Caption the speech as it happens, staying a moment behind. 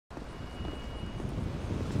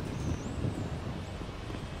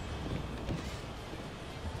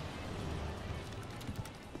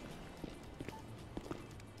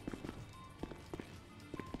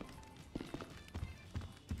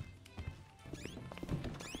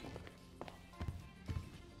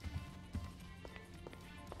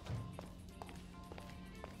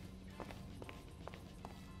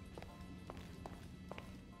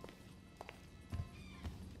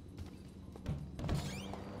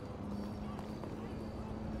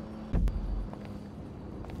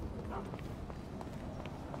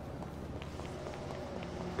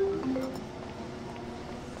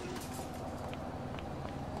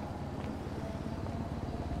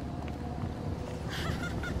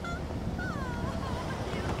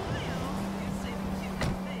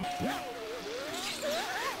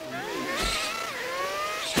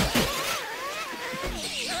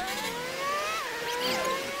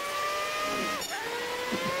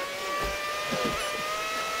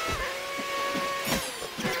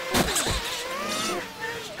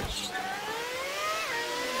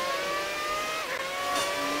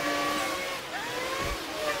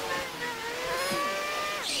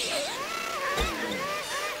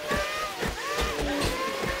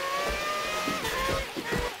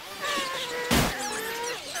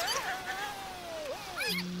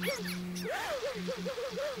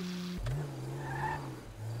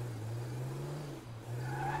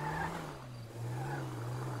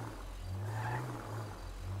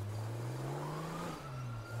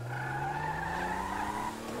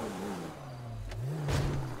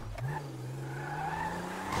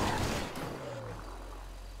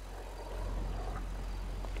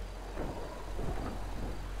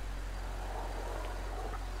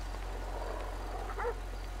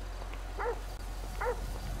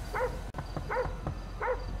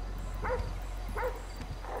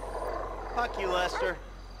you, Lester.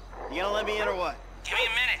 You gonna let me in or what? Give me a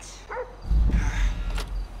minute.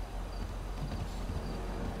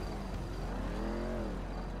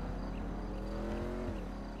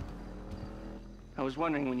 I was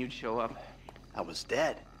wondering when you'd show up. I was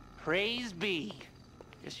dead. Praise be.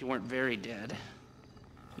 Guess you weren't very dead.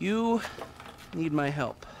 You need my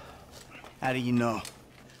help. How do you know?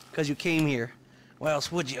 Because you came here. Why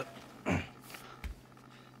else would you? I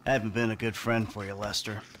haven't been a good friend for you,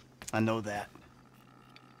 Lester. I know that.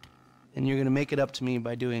 And you're gonna make it up to me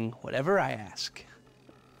by doing whatever I ask.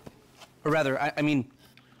 Or rather, I mean,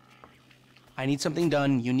 I need something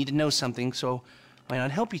done, you need to know something, so why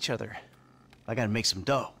not help each other? I gotta make some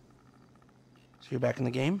dough. So you're back in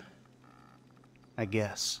the game? I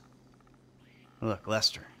guess. Look,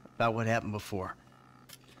 Lester, about what happened before.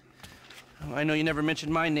 Oh, I know you never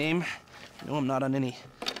mentioned my name. I know I'm not on any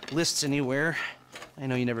lists anywhere. I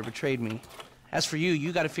know you never betrayed me. As for you,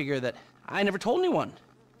 you gotta figure that I never told anyone.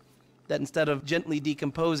 That instead of gently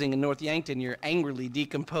decomposing in North Yankton, you're angrily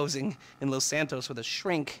decomposing in Los Santos with a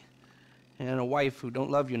shrink and a wife who don't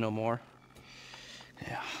love you no more.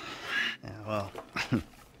 Yeah, well,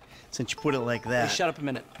 since you put it like that... Hey, shut up a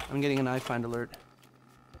minute. I'm getting an I-Find alert.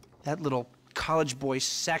 That little college boy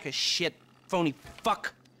sack of shit, phony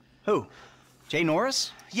fuck. Who? Jay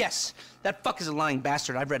Norris? Yes, that fuck is a lying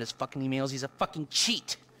bastard. I've read his fucking emails. He's a fucking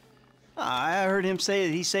cheat. I heard him say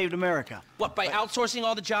that he saved America. What, by outsourcing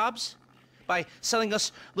all the jobs? By selling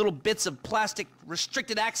us little bits of plastic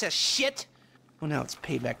restricted access shit? Well, now it's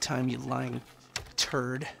payback time, you lying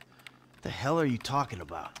turd. What the hell are you talking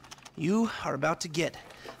about? You are about to get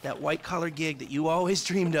that white-collar gig that you always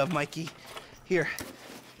dreamed of, Mikey. Here,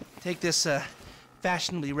 take this,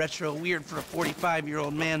 fashionably retro, weird for a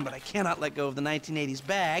 45-year-old man, but I cannot let go of the 1980s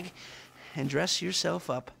bag, and dress yourself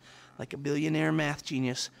up like a billionaire math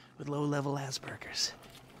genius with low-level Asperger's.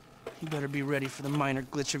 You better be ready for the minor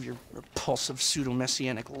glitch of your repulsive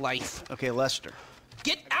pseudo-messianic life. Okay, Lester.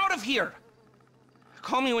 Get out of here!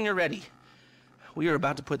 Call me when you're ready. We are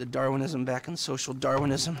about to put the Darwinism back in social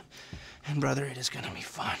Darwinism, and brother, it is gonna be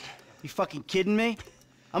fun. You fucking kidding me?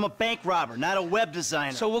 I'm a bank robber, not a web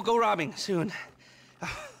designer. So we'll go robbing soon.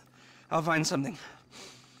 I'll find something.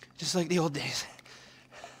 Just like the old days.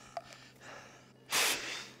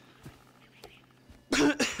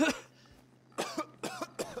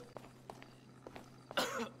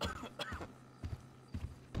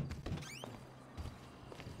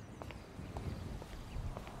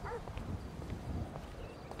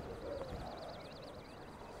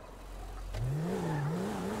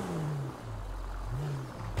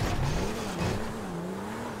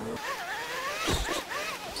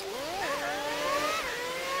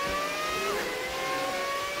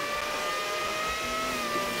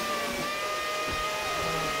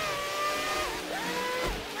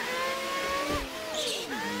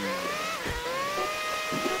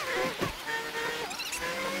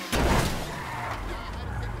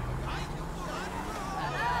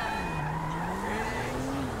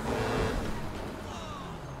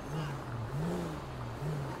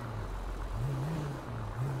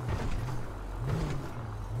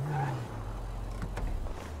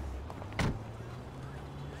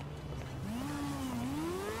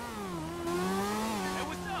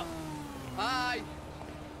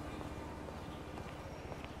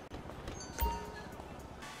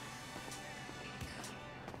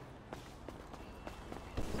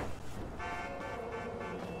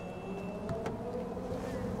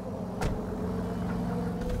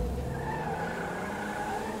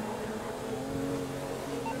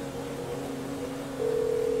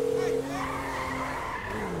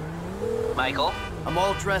 Michael? I'm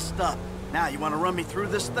all dressed up. Now, you want to run me through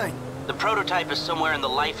this thing? The prototype is somewhere in the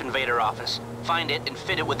Life Invader office. Find it and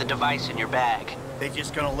fit it with the device in your bag. They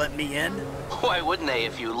just gonna let me in? Why wouldn't they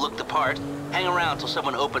if you look the part? Hang around till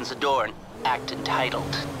someone opens the door and act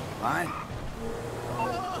entitled. Fine.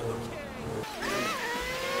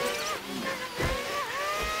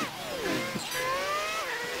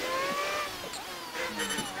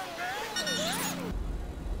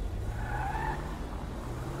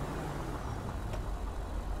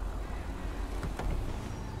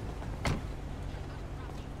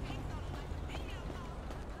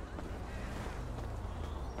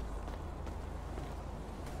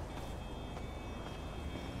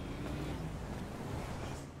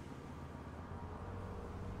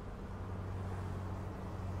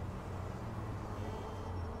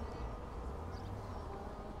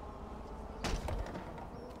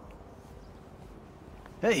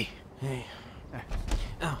 Hey. Hey.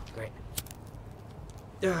 Oh, great.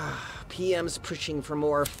 PM's pushing for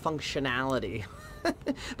more functionality.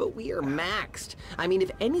 But we are maxed. I mean,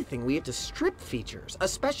 if anything, we have to strip features,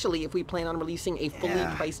 especially if we plan on releasing a fully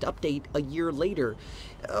priced update a year later.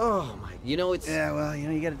 Oh my, it's... Yeah, well,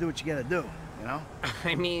 you gotta do what you gotta do, you know?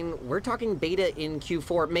 I mean, we're talking beta in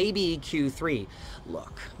Q4, maybe Q3.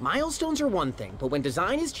 Look, milestones are one thing, but when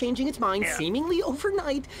design is changing its mind seemingly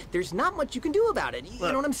overnight, there's not much you can do about it. You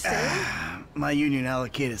know what I'm saying? My union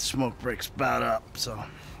allocated smoke break's about up, so...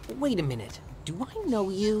 Wait a minute. Do I know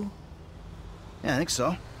you? Yeah, I think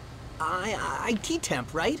so. IT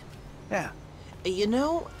temp, right? Yeah. You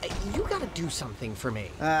gotta do something for me.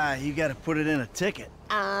 You gotta put it in a ticket.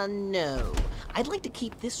 No. I'd like to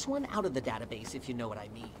keep this one out of the database, if you know what I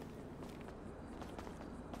mean.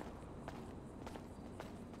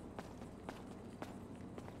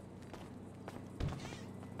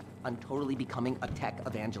 I'm totally becoming a tech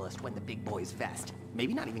evangelist when the big boys vest.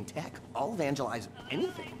 Maybe not even tech. I'll evangelize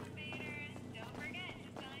anything.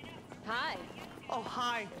 Hi. Oh,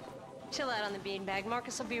 hi. Chill out on the beanbag.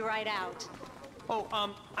 Marcus will be right out. Oh,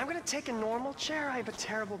 I'm gonna take a normal chair. I have a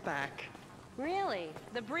terrible back. Really?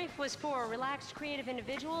 The brief was for a relaxed, creative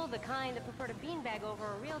individual, the kind that preferred a beanbag over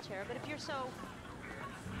a real chair, but if you're so...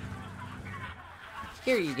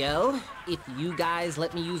 Here you go. If you guys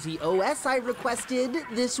let me use the OS I requested,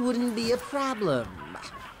 this wouldn't be a problem.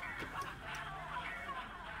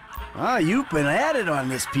 You've been at it on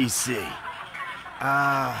this PC.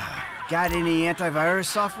 Got any antivirus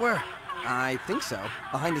software? I think so.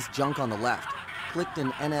 Behind this junk on the left. Clicked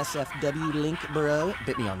an NSFW link, bro.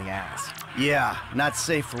 Bit me on the ass. Yeah, not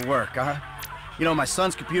safe for work, huh? My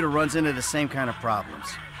son's computer runs into the same kind of problems.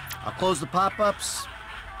 I'll close the pop-ups,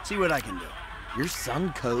 see what I can do. Your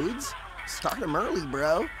son codes? Start him early,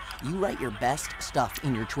 bro. You write your best stuff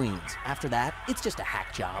in your tweens. After that, it's just a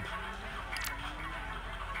hack job.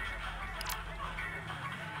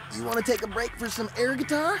 You want to take a break for some air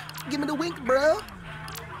guitar? Give me the wink, bro.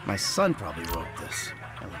 My son probably wrote this.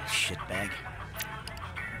 That little shitbag.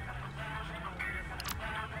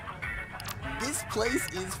 This place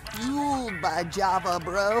is fueled by Java,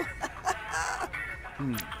 bro.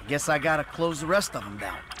 Guess I gotta close the rest of them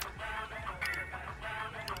down.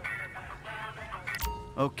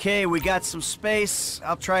 Okay, we got some space.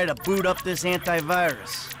 I'll try to boot up this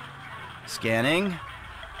antivirus. Scanning.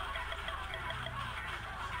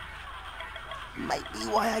 Might be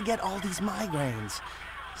why I get all these migraines.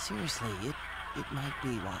 Seriously, it might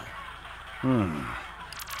be why.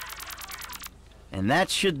 And that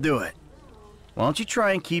should do it. Why don't you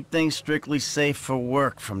try and keep things strictly safe for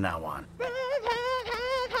work from now on?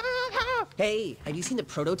 Hey, have you seen the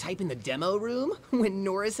prototype in the demo room? When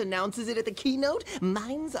Norris announces it at the keynote,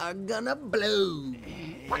 minds are gonna blow.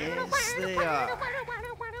 Yes, they are.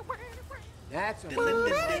 That's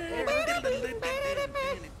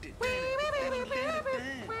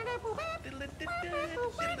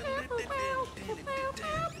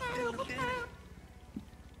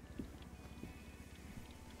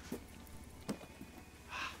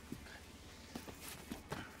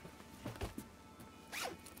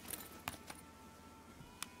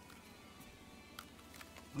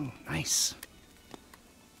Oh, nice.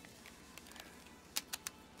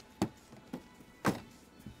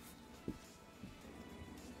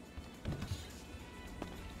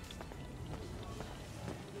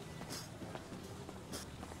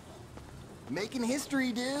 Making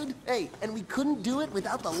history, dude. Hey, and we couldn't do it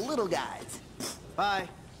without the little guys. Bye.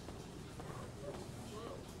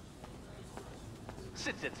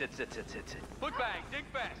 Sit. Foot bag, dig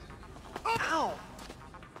fast. Ow!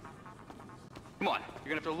 Come on,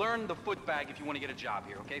 you're gonna have to learn the foot bag if you want to get a job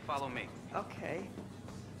here, okay? Follow me. Okay.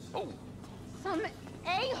 Oh, Some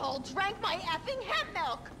a-hole drank my effing hemp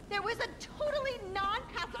milk! There was a totally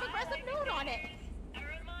non-passive-aggressive note on it! A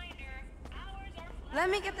reminder, hours are... Let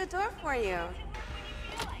me get the door for you.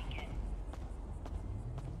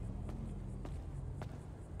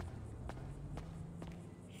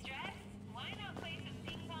 Stress? Why not play some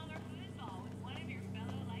ping pong or foosball with one of your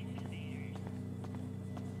fellow life invaders?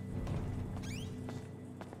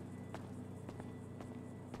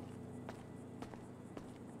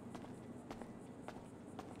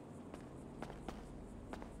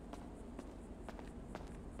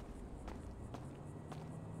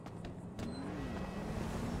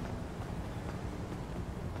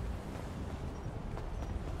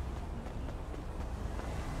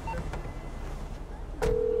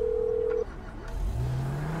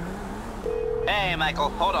 Hey, Michael,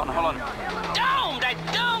 hold on. Domed! I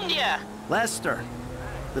domed ya! Lester,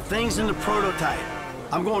 the thing's in the prototype.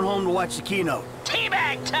 I'm going home to watch the keynote.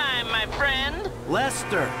 Teabag time, my friend!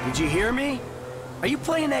 Lester, did you hear me? Are you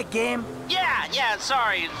playing that game? Yeah,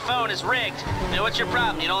 sorry, the phone is rigged. What's your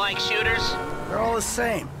problem? You don't like shooters? They're all the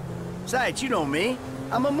same. Besides, you know me.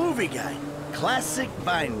 I'm a movie guy. Classic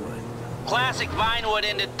Vinewood. Classic Vinewood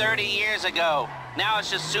ended 30 years ago. Now it's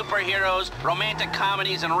just superheroes, romantic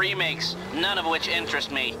comedies, and remakes, none of which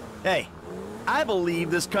interest me. Hey, I believe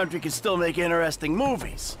this country can still make interesting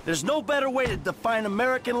movies. There's no better way to define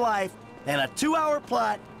American life than a 2-hour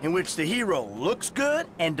plot in which the hero looks good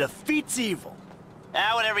and defeats evil.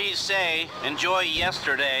 Whatever you say. Enjoy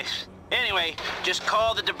yesterday. Anyway, just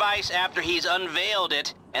call the device after he's unveiled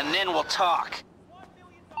it, and then we'll talk.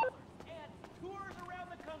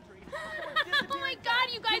 Oh my god,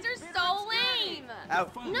 you guys are so lame! No,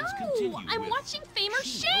 I'm watching Fame or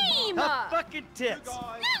Shame! Fucking tits!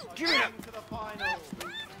 No! Give it up!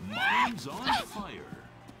 Minds on fire.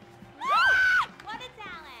 What a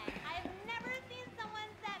talent! I've never seen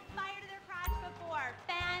someone set fire to their crotch before.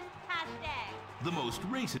 Fantastic! The most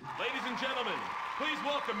racist. Ladies and gentlemen, please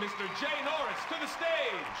welcome Mr. Jay Norris to the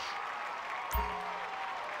stage.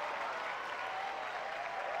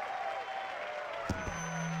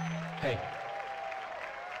 Hey,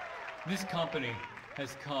 this company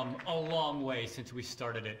has come a long way since we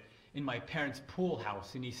started it in my parents' pool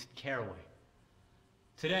house in East Caraway.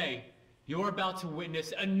 Today, you're about to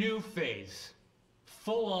witness a new phase.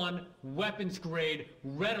 Full-on, weapons-grade,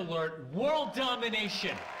 red alert, world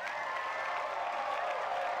domination.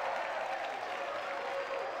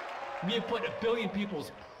 We have put 1 billion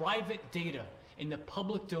people's private data in the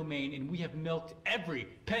public domain, and we have milked every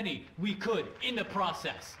penny we could in the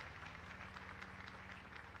process.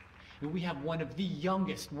 And we have one of the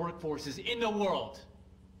youngest workforces in the world.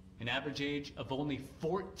 An average age of only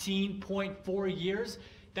 14.4 years.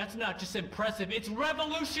 That's not just impressive, it's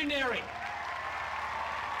revolutionary!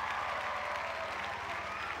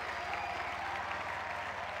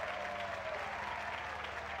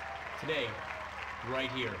 Today,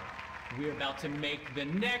 right here, we're about to make the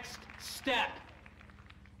next step.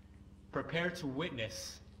 Prepare to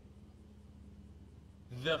witness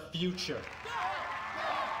the future.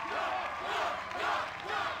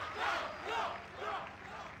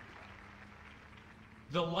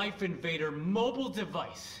 The Life Invader mobile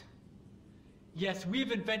device. Yes,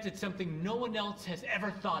 we've invented something no one else has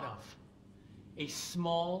ever thought of. A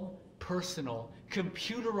small, personal,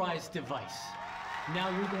 computerized device. Now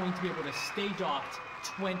you're going to be able to stay docked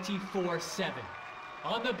 24/7.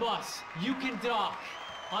 On the bus, you can dock.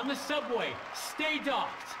 On the subway, stay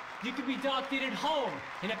docked. You can be docked in at home,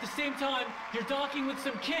 and at the same time, you're docking with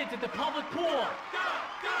some kids at the public pool.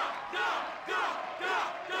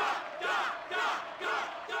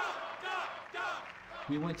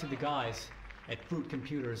 We went to the guys at Fruit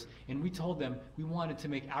Computers, and we told them we wanted to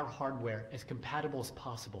make our hardware as compatible as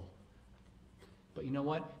possible. But you know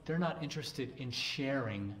what? They're not interested in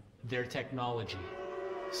sharing their technology.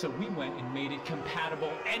 So we went and made it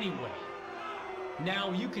compatible anyway.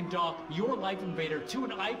 Now you can dock your Life Invader to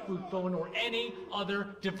an iFruit phone or any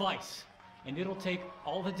other device. And it'll take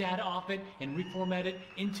all the data off it and reformat it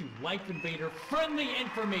into Life Invader friendly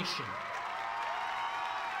information.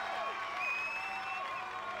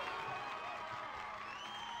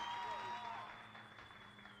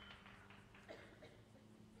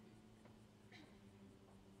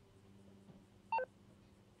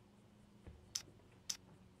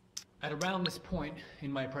 At around this point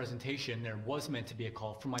in my presentation, there was meant to be a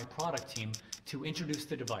call from my product team to introduce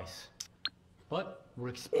the device. But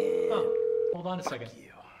we're oh, hold on a second.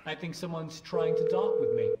 I think someone's trying to dock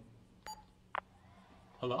with me.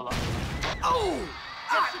 Hello? Oh!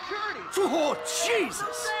 Security! Oh,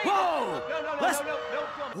 Jesus! Whoa!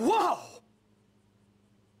 No, Whoa!